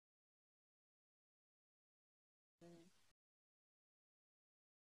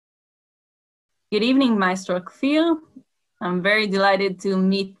Good evening, Maestro Kfir. I'm very delighted to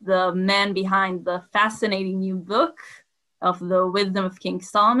meet the man behind the fascinating new book of the Wisdom of King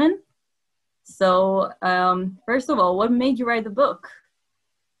Solomon. So, first of all, what made you write the book?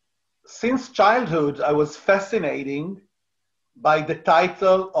 Since childhood, I was fascinated by the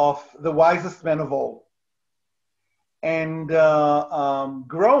title of The Wisest Man of All. And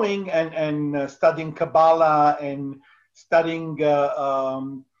growing and studying Kabbalah and studying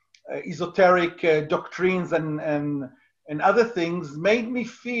esoteric doctrines and other things made me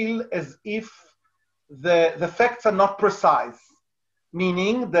feel as if the facts are not precise,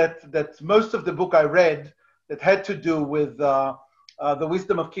 meaning that most of the book I read that had to do with the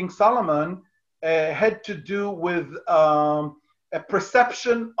wisdom of King Solomon had to do with a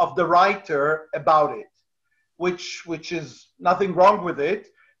perception of the writer about it, which is nothing wrong with it,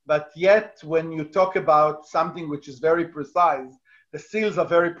 but yet when you talk about something which is very precise, the seals are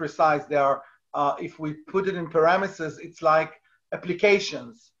very precise. They are, if we put it in parameters, it's like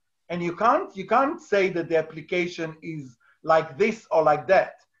applications, and you can't say that the application is like this or like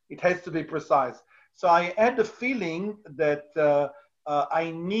that. It has to be precise. So I had the feeling that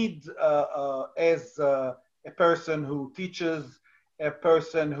I need, as a person who teaches, a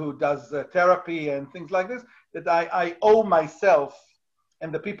person who does therapy and things like this, that I owe myself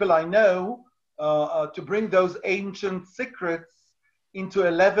and the people I know to bring those ancient secrets into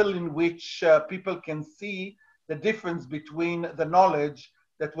a level in which people can see the difference between the knowledge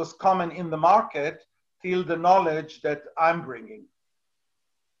that was common in the market till the knowledge that I'm bringing.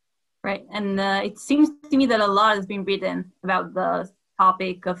 Right, and it seems to me that a lot has been written about the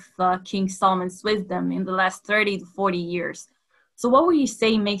topic of King Solomon's wisdom in the last 30 to 40 years. So what would you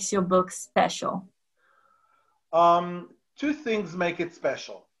say makes your book special? Two things make it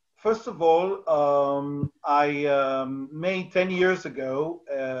special. First of all, I made 10 years ago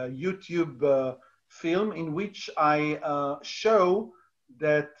a YouTube film in which I show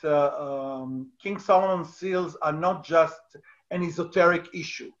that King Solomon's seals are not just an esoteric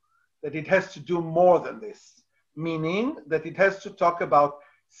issue, that it has to do more than this, meaning that it has to talk about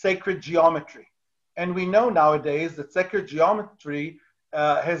sacred geometry. And we know nowadays that sacred geometry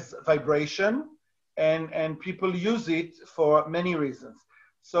has vibration, and people use it for many reasons.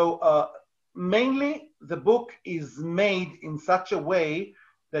 So mainly the book is made in such a way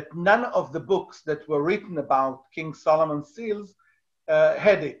that none of the books that were written about King Solomon's seals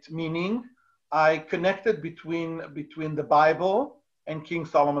had it, meaning I connected between the Bible and King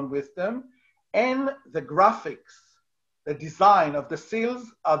Solomon wisdom, and the graphics, the design of the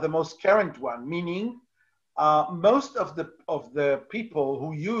seals are the most current one, meaning most of the people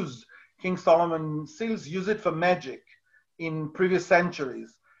who use King Solomon seals use it for magic in previous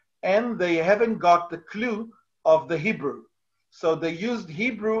centuries, and they haven't got the clue of the Hebrew. So they used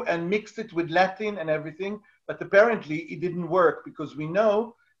Hebrew and mixed it with Latin and everything, but apparently it didn't work, because we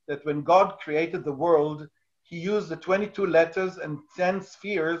know that when God created the world, he used the 22 letters and 10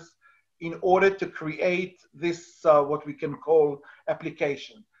 spheres in order to create this, what we can call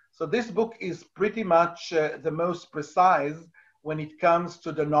application. So this book is pretty much the most precise when it comes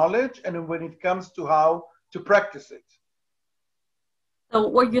to the knowledge and when it comes to how to practice it. So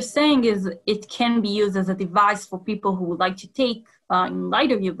what you're saying is it can be used as a device for people who would like to take, in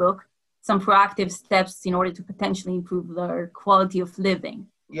light of your book, some proactive steps in order to potentially improve their quality of living.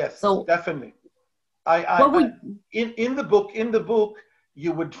 Yes, so definitely. In the book,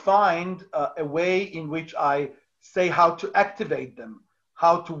 you would find a way in which I say how to activate them,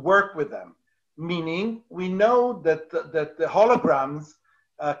 how to work with them. Meaning, we know that the holograms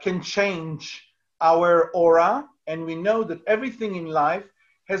can change our aura, and we know that everything in life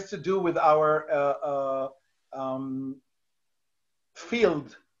has to do with our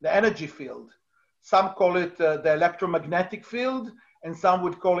field, the energy field. Some call it the electromagnetic field, and some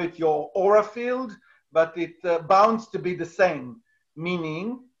would call it your aura field, but it bounds to be the same,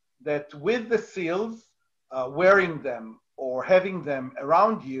 meaning that with the seals, wearing them or having them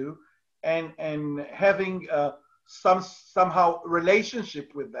around you, and having somehow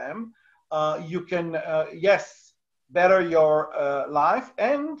relationship with them, you can, yes, better your life.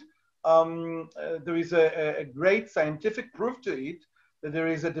 And there is a great scientific proof to it, that there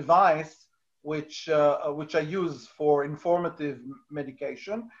is a device which I use for informative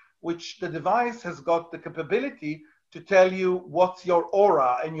medication, which the device has got the capability to tell you what's your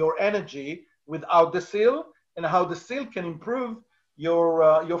aura and your energy without the seal, and how the seal can improve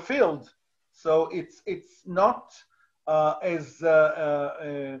your field. So it's not as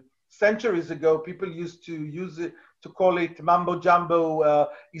centuries ago people used to use it to call it mambo jumbo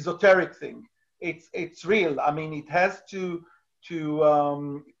esoteric thing. It's real. I mean, it has to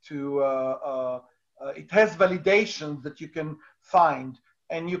it has validations that you can find.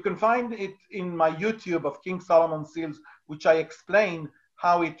 And you can find it in my YouTube of King Solomon seals, which I explain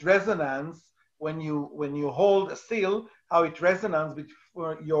how it resonates when you hold a seal, how it resonates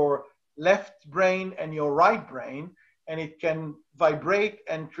between your left brain and your right brain, and it can vibrate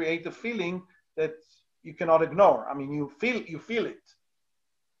and create a feeling that you cannot ignore. I mean, you feel it.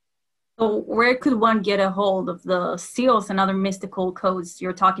 So where could one get a hold of the seals and other mystical codes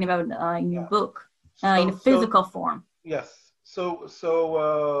you're talking about in your book, in a physical form? Yes. So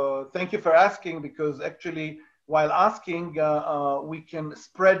thank you for asking, because actually, while asking, we can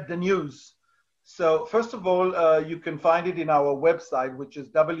spread the news. So first of all, you can find it in our website, which is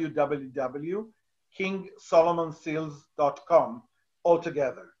www.kingsolomonseals.com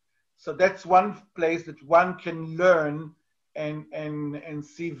altogether. So that's one place that one can learn and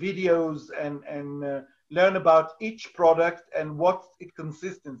see videos and learn about each product and what it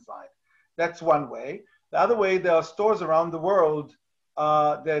consists inside. That's one way. The other way, there are stores around the world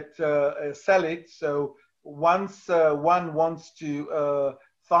that sell it. So once one wants to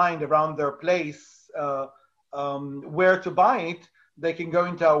find around their place where to buy it, they can go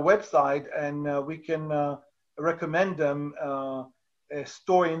into our website and we can recommend them a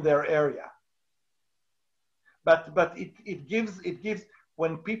store in their area. But it gives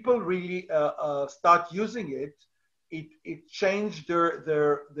when people really start using it, it changed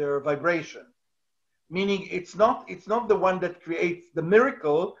their vibration. Meaning it's not the one that creates the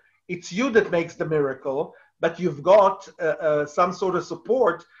miracle, it's you that makes the miracle, but you've got some sort of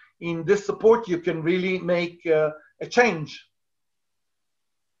support. In this support, you can really make a change.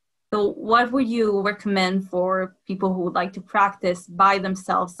 So what would you recommend for people who would like to practice by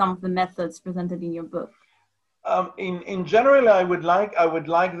themselves some of the methods presented in your book? In general, I would like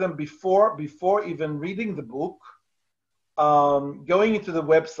them before even reading the book, going into the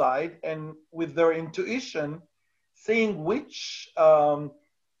website and with their intuition, seeing which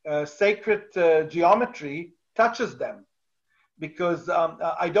sacred geometry touches them. Because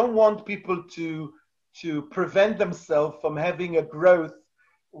I don't want people to prevent themselves from having a growth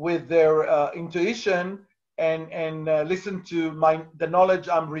with their intuition and listen to the knowledge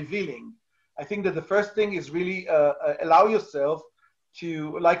I'm revealing. I think that the first thing is really allow yourself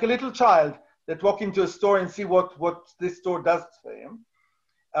to, like a little child that walk into a store and see what this store does for him.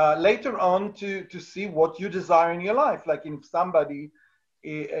 Later on to see what you desire in your life. Like if somebody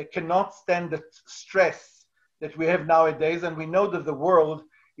cannot stand the stress that we have nowadays, and we know that the world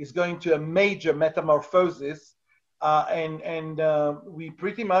is going to a major metamorphosis, and we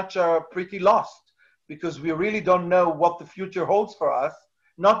pretty much are pretty lost because we really don't know what the future holds for us.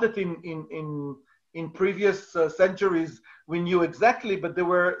 Not that in previous centuries we knew exactly, but there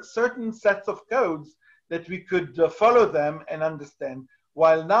were certain sets of codes that we could follow them and understand.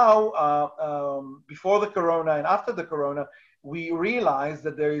 While now, before the corona and after the corona, we realize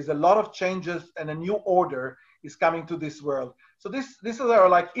that there is a lot of changes and a new order is coming to this world. So these are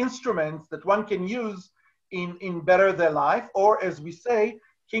like instruments that one can use in better their life, or as we say,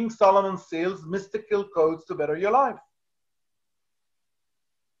 King Solomon seals, mystical codes to better your life.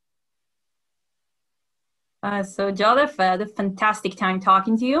 So Joseph, I had a fantastic time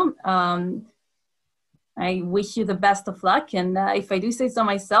talking to you. I wish you the best of luck. And if I do say so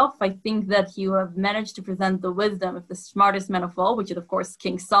myself, I think that you have managed to present the wisdom of the smartest man of all, which is, of course,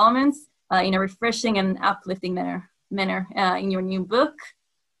 King Solomon's, in a refreshing and uplifting manner in your new book.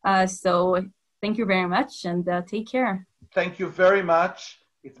 So thank you very much, and take care. Thank you very much.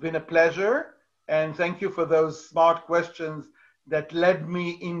 It's been a pleasure. And thank you for those smart questions that led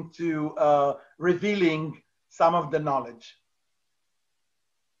me into revealing some of the knowledge.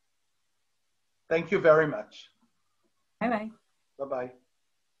 Thank you very much. Bye-bye. Bye-bye.